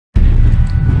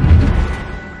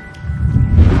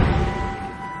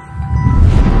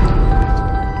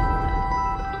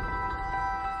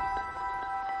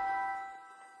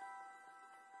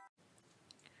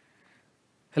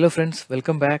Hello friends,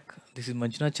 welcome back. This is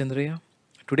Manjuna Chandraya.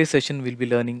 Today's session we'll be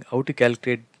learning how to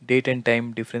calculate date and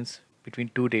time difference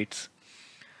between two dates.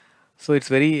 So it's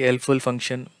very helpful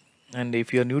function, and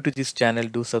if you are new to this channel,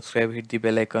 do subscribe, hit the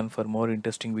bell icon for more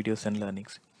interesting videos and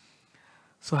learnings.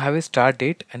 So have a start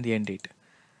date and the end date.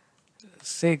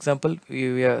 Say example,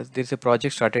 there's a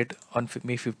project started on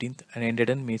May 15th and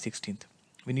ended on May 16th.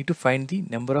 We need to find the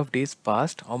number of days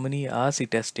passed, how many hours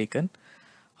it has taken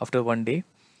after one day,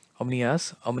 how many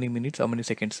hours, how many minutes, how many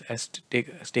seconds has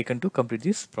taken to complete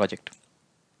this project.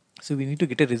 So we need to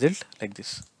get a result like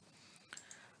this.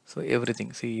 So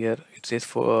everything, see here it says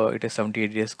for it is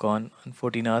 78 days gone and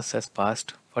 14 hours has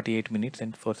passed, 48 minutes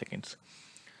and 4 seconds.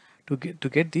 To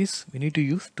get this, we need to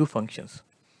use two functions.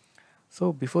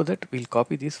 So before that, we'll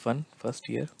copy this one first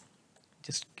here.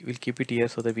 Just we'll keep it here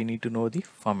so that we need to know the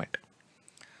format.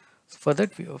 So for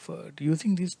that, for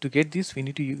using this to get this, we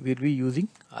need to we'll be using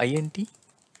INT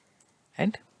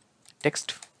and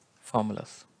text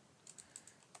formulas.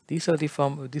 These are the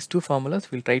these two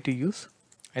formulas we'll try to use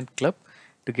and club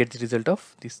to get the result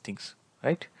of these things,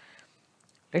 right?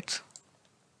 Let's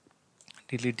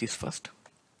delete this first.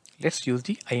 Let's use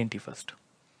the INT first.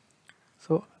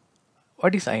 So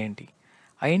what is INT?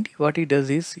 INT, what it does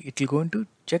is it will going to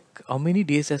check how many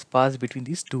days has passed between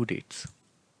these two dates.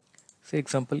 Say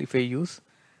example, if I use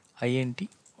INT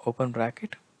open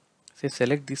bracket, say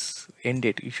select this end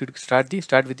date, you should start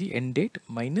with the end date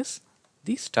minus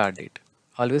the start date.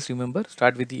 Always remember,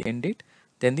 start with the end date,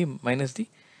 then the minus the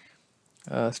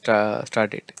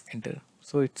start date, enter.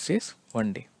 So it says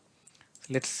 1 day.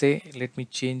 So let's say, let me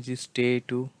change this day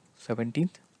to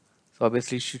 17th. So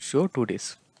obviously it should show 2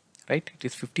 days, right? It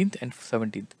is 15th and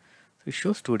 17th, so it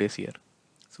shows 2 days here.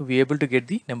 So we are able to get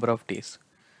the number of days.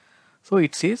 So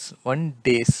it says 1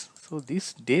 days, so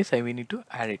these days we need to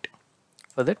add it.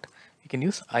 For that, we can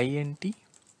use INT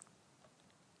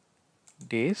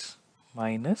days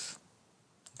minus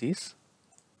this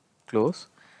close.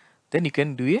 Then you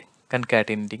can do a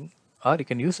concatenating, or you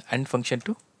can use AND function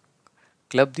to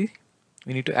club the,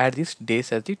 we need to add these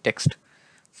days as the text.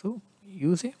 So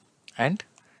use a AND,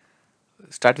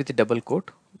 start with a double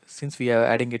quote. Since we are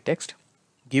adding a text,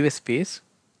 give a space.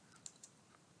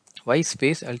 Why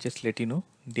space? I'll just let you know.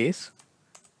 Days,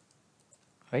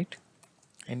 right?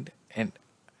 And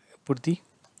put the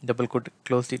double quote,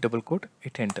 close the double quote,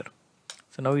 hit enter.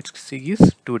 So now it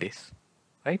is 2 days,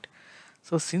 right?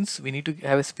 So since we need to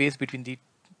have a space between the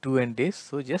 2 and days,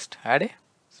 so just add a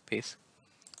space.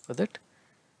 For that,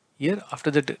 here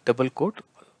after the double quote,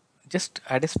 just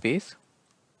add a space.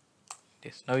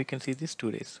 Yes, now you can see this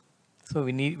 2 days. So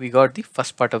we got the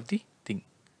first part of the thing.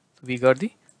 So we got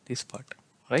the this part,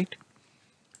 right?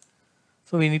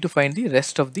 So we need to find the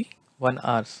rest of the 1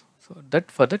 hours. So that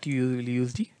for that you will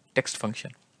use the text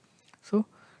function. So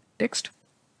text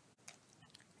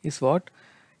is what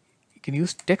you can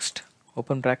use, text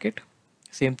open bracket,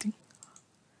 same thing,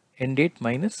 end date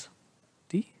minus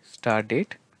the start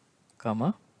date,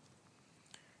 comma,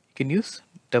 you can use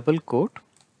double quote,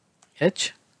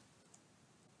 H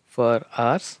for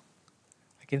hours,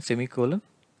 again semicolon,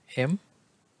 M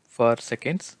for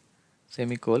seconds,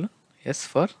 semicolon, S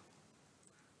for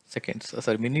seconds,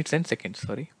 sorry, minutes and seconds,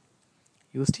 sorry.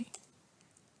 Use the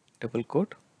double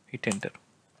quote, hit enter.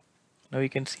 Now you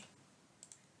can see.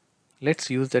 Let's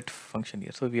use that function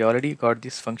here. So we already got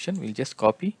this function. We'll just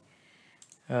copy.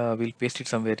 We'll paste it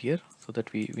somewhere here so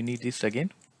that we need this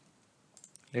again.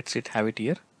 Let's have it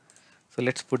here. So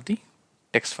let's put the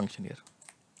text function here.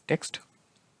 Text.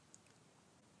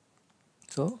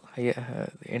 So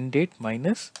end date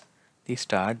minus the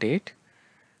start date,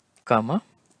 comma,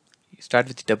 start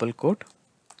with double quote,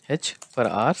 H for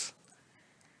hours,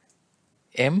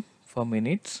 M for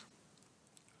minutes,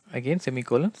 again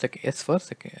semicolon, S for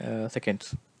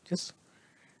seconds. Just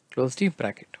close the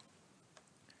bracket.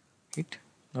 Hit.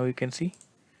 Now you can see.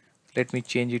 Let me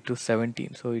change it to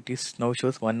 17. So it is now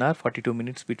shows 1 hour 42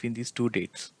 minutes between these two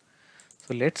dates.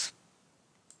 So let's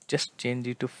just change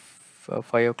it to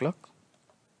 5 o'clock.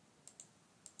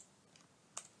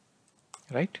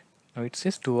 Right? Now it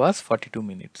says 2 hours 42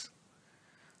 minutes.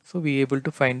 So we able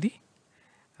to find the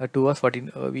 2 hours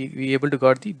 14. We able to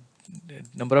got the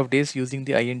number of days using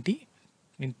the INT.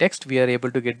 In text we are able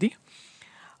to get the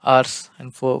hours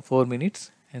and 4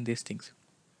 minutes and these things.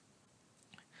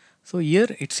 So here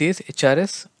it says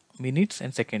HRS minutes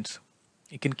and seconds.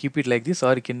 You can keep it like this,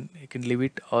 or you can leave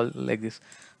it all like this.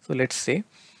 So let's say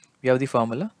we have the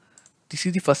formula. This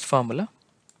is the first formula.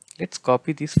 Let's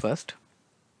copy this first,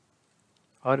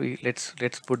 or let's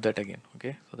put that again,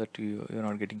 okay, so that you're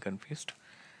not getting confused.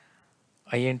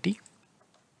 INT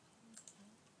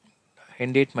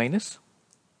end date minus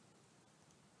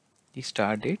the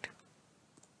start date.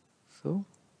 So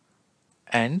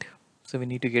and so we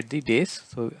need to get the days.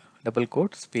 So double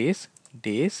quote space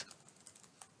days,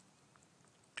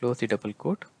 close the double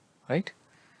quote, right?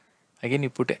 Again you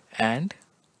put a and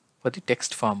for the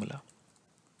text formula.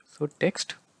 So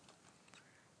text,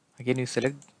 again you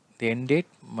select the end date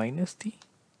minus the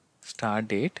start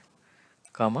date,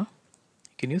 comma,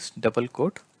 you can use double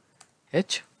quote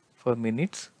H for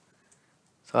minutes,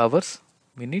 so hours,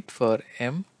 minute for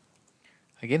M,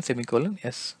 again semicolon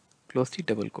S, close the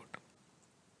double quote.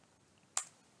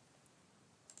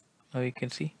 Now you can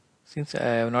see, since I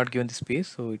have not given the space,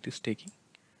 so it is taking,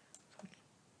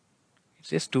 it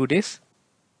says 2 days,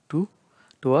 2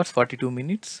 hours 42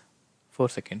 minutes 4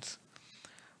 seconds.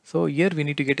 So here we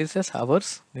need to get it as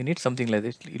hours, minutes, something like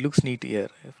this. It looks neat here,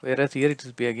 whereas here it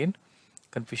will be again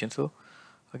confusion. So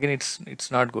again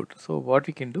it's not good. So what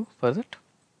we can do for that,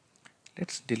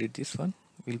 let's delete this one.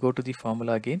 We'll go to the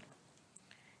formula again.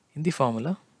 In the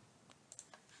formula,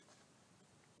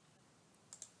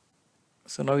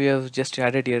 so now we have just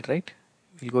added here, right?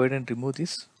 We'll go ahead and remove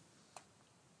this.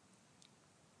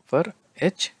 For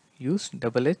H, use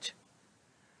double H,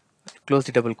 close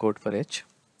the double quote for H.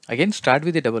 Again start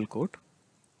with the double quote,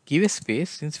 give a space.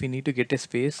 Since we need to get a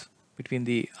space between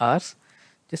the R's,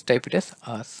 just type it as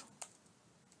R's.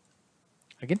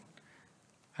 Again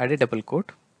add a double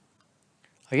quote,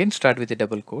 again start with a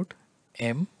double quote,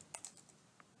 M,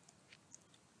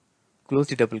 close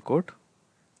the double quote,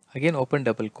 again open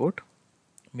double quote,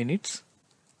 minutes,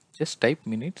 just type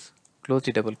minutes, close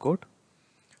the double quote,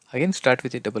 again start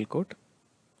with a double quote,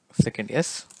 second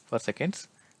S for seconds,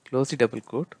 close the double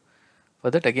quote. For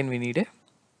that again we need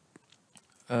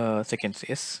a seconds,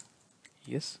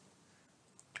 yes,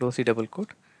 close the double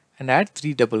quote, and add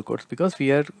 3 double quotes because we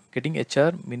are getting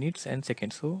HR, minutes and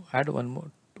seconds. So add one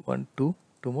more, two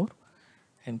more,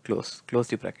 and close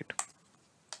the bracket.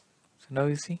 So now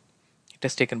you see it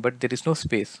has taken, but there is no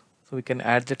space, so we can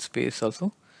add that space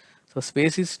also. So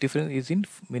space is different, is in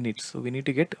minutes, so we need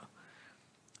to get,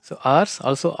 so hours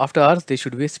also, after hours there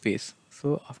should be a space.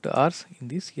 So after hours in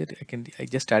this here I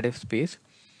just add a space.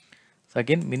 So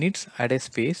again minutes, add a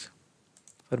space,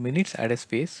 for minutes add a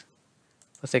space,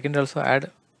 for second also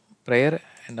add prior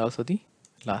and also the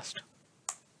last.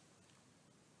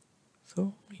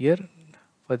 So here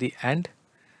for the and,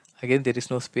 again there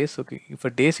is no space. Okay, for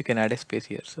days you can add a space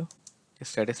here, so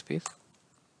just add a space.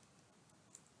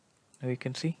 Now you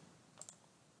can see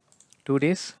 2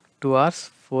 days, 2 hours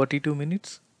 42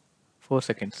 minutes 4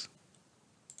 seconds.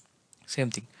 Same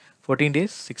thing, 14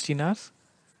 days 16 hours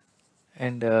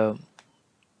and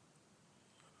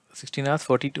 16 hours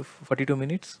 42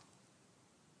 minutes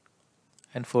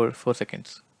and 4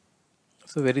 seconds.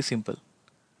 So very simple.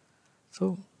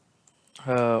 So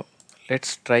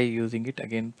let's try using it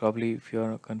again. Probably if you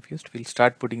are confused, we'll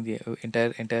start putting the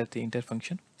entire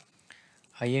function.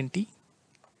 INT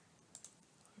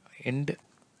end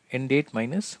date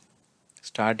minus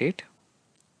start date,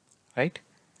 right?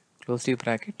 Close the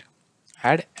bracket,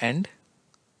 add end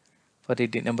for the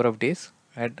number of days,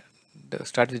 add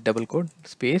start with double quote,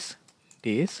 space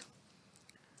days,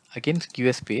 again give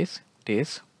a space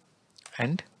days,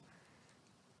 and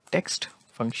text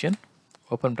function,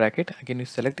 open bracket, again you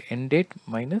select end date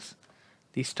minus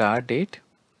the start date,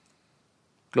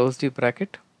 close the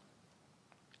bracket,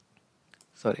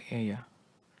 sorry, yeah,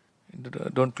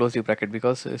 don't close the bracket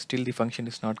because still the function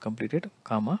is not completed,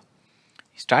 comma,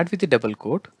 start with the double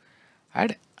quote,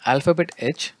 add alphabet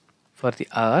H for the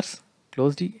hours,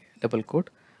 close the double quote,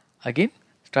 again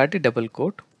start a double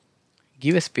quote,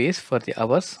 give a space for the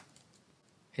hours,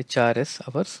 HRS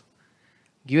hours,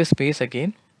 give a space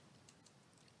again,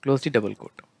 close the double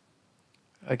quote,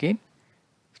 again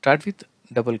start with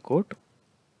double quote,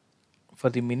 for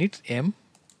the minutes M,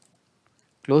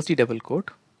 close the double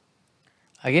quote,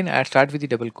 again I start with the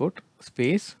double quote,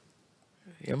 space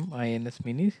minus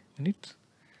minutes,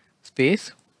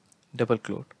 space double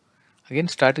quote, again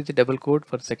start with the double quote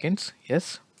for seconds,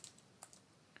 yes,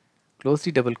 close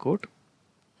the double quote,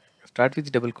 start with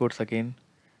the double quotes again,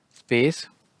 space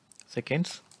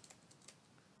seconds,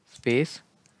 space,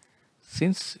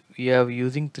 since we are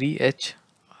using 3H,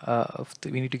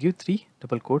 we need to give 3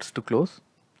 double quotes to close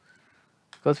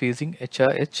because we are using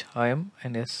HR, H, IM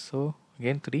and S. So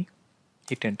again 3,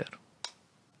 hit enter.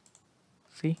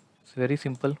 See, it's very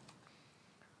simple.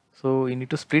 So you need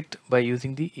to split by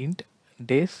using the int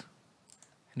days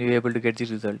and you're able to get the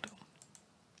result.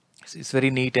 It's very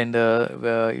neat, and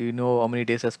you know how many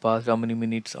days has passed, how many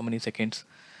minutes, how many seconds.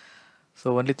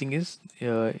 So only thing is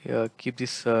keep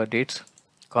these dates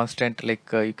constant, like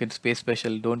you can space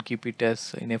special, don't keep it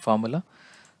as in a formula.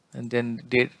 and then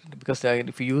date, because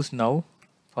if you use now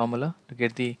formula to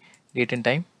get the date and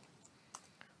time,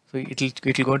 so it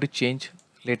will going to change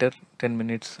later, 10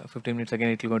 minutes or 15 minutes again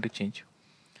it will going to change.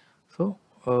 So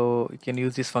you can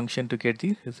use this function to get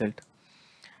the result.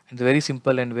 It's very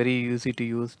simple and very easy to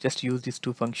use. Just use these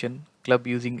two function, club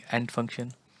using AND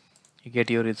function, you get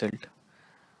your result.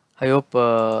 I hope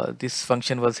this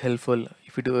function was helpful.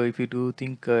 If you do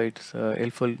think it's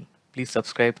helpful, please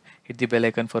subscribe, hit the bell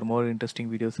icon for more interesting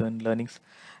videos and learnings,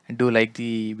 and do like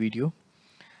the video.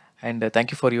 And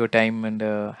thank you for your time, and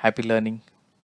happy learning.